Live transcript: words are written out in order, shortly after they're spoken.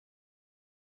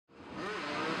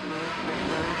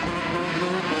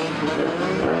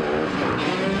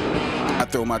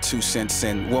throw my 2 cents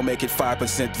in. We'll make it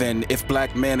 5% then. If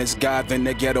black man is God, then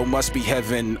the ghetto must be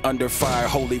heaven. Under fire,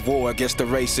 holy war against the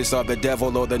racists or the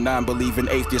devil or the non-believing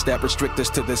atheists that restrict us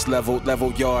to this level.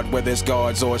 Level yard where there's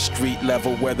guards, or street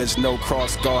level where there's no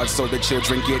cross guards, so the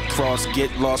children get crossed,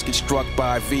 get lost, get struck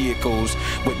by vehicles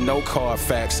with no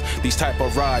Carfax. These type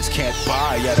of rides can't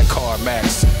buy at a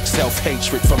CarMax.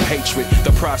 Self-hatred from hatred,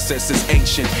 the process is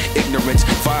ancient. Ignorance,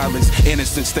 violence,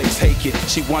 innocence, they take it.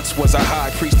 She once was a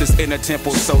high priestess in a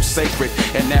temple so sacred,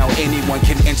 and now anyone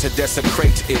can enter,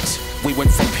 desecrate it. We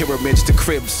went from pyramids to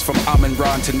cribs, from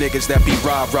Amun-Ra to niggas that be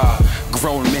rah-rah.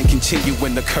 Grown men continue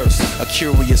in the curse. A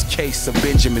curious case of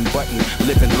Benjamin Button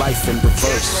living life in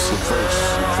reverse.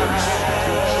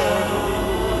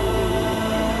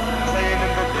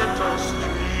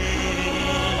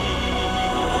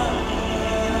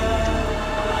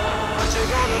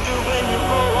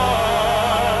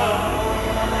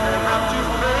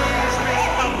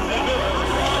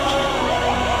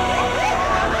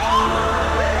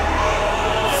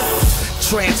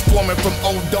 Transforming from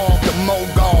old dog to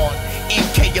Mogard.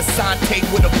 MK Asante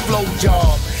with a flow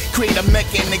job. Create a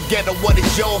mecca in the ghetto, what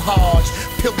is your Hajj?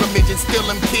 Pilgrimage and steal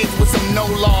them kids with some no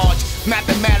lodge.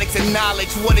 Mathematics and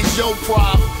knowledge, what is your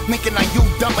prob? Making like you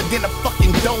dumber than a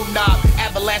fucking doughnut.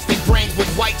 Avalanche their brains with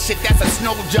white shit, that's a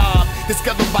snow job.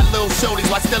 Discovered by little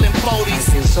shorties while still in 40s.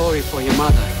 I feel sorry for your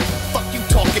mother. Fuck you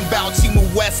talking about? She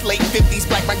moved west, late 50s,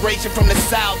 black migration from the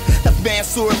south. Left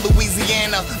Mansour,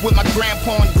 Louisiana, with my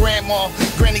grandpa and grandma.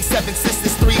 Granny, 7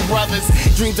 sisters, 3 brothers.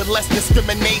 Dreams of less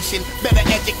discrimination, better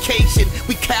education.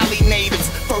 We Cali natives,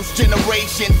 first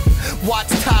generation.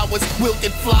 Watchtowers,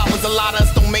 wilted flowers. A lot of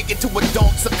us don't make it to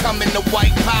adults, succumbing to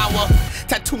white power.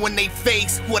 Tattoo in they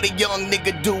face, what a young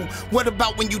nigga do. What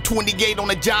about when you 28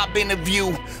 on a job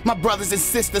interview? My brothers and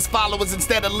sisters, followers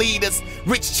instead of leaders.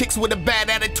 Rich chicks with a bad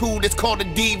attitude, it's called a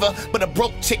diva. But a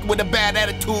broke chick with a bad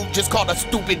attitude, just called a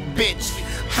stupid bitch.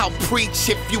 I'll preach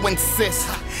if you insist.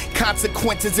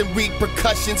 Consequences and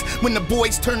repercussions when the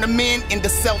boys turn the men into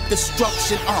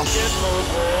self-destruction.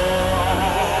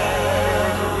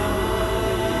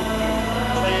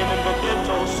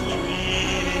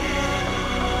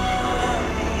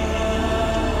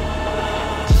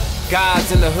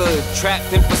 Gods in the hood,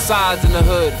 trapped in facades in the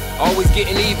hood. Always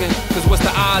getting even, cause what's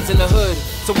the odds in the hood?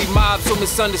 So we mob so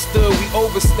misunderstood, we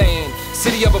overstand.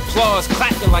 City of applause,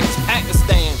 clapping like it's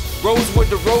Pakistan. Rosewood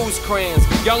to Rosecrans,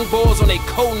 young boys on they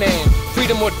Conan.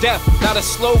 Freedom or death, not a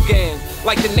slogan.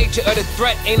 Like the nature of the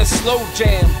threat ain't a slow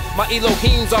jam. My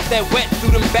Elohim's off that wet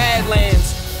through them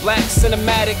badlands. Black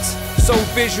cinematics, so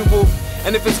visual.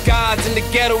 And if it's gods in the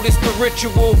ghetto, this the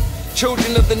ritual.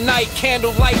 Children of the night,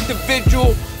 candlelight the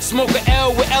vigil. Smoke a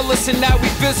L with Ellis and now we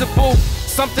visible.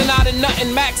 Something out of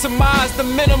nothing, maximize the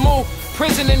minimal.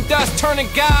 Prison and dust turning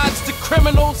gods to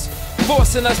criminals.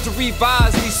 Forcing us to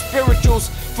revise these spirituals.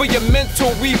 For your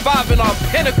mental, reviving our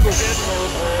pinnacle.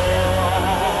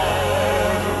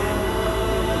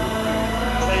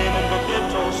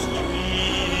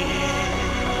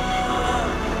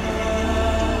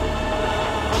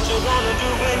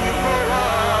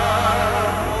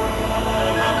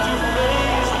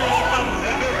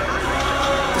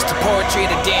 Poetry of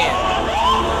the damned.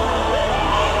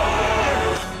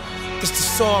 This the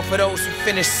song for those who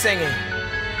finish singing.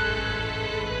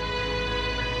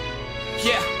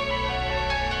 Yeah.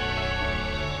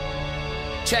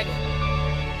 Check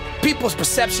it. People's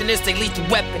perception is they lethal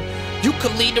weapon. You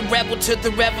could lead a rebel to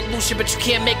the revolution, but you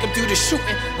can't make them do the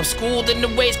shooting. I'm schooled in the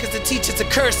ways cause the teachers a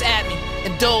curse at me.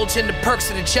 Indulge in the perks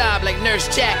of the job like Nurse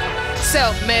Jackie.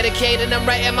 Self-medicated, I'm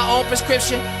writing my own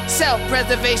prescription.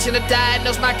 Self-preservation to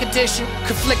diagnose my condition.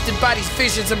 Conflicted by these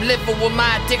visions, I'm living with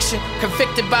my addiction.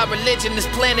 Convicted by religion, this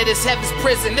planet is heaven's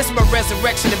prison. This is my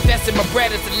resurrection, investing my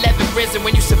bread is 11 risen.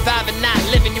 When you survive and not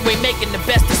living, you ain't making the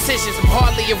best decisions. I'm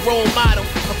hardly a role model.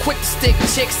 I'm quick to stick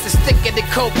chicks to thicker than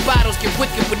Coke bottles. Get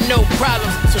wicked with no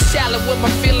problems. So shallow with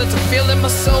my feelings, I'm feeling my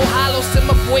soul hollow. Still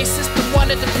my voice is the one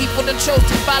of the people that chose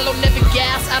to follow. Never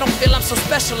gas, I don't feel I'm so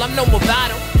special, I'm no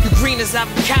Movado. You green as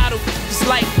avocado. These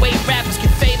lightweight rappers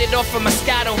get faded off from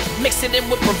Moscato. Mix it in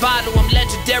with bravado, I'm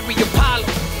legendary Apollo.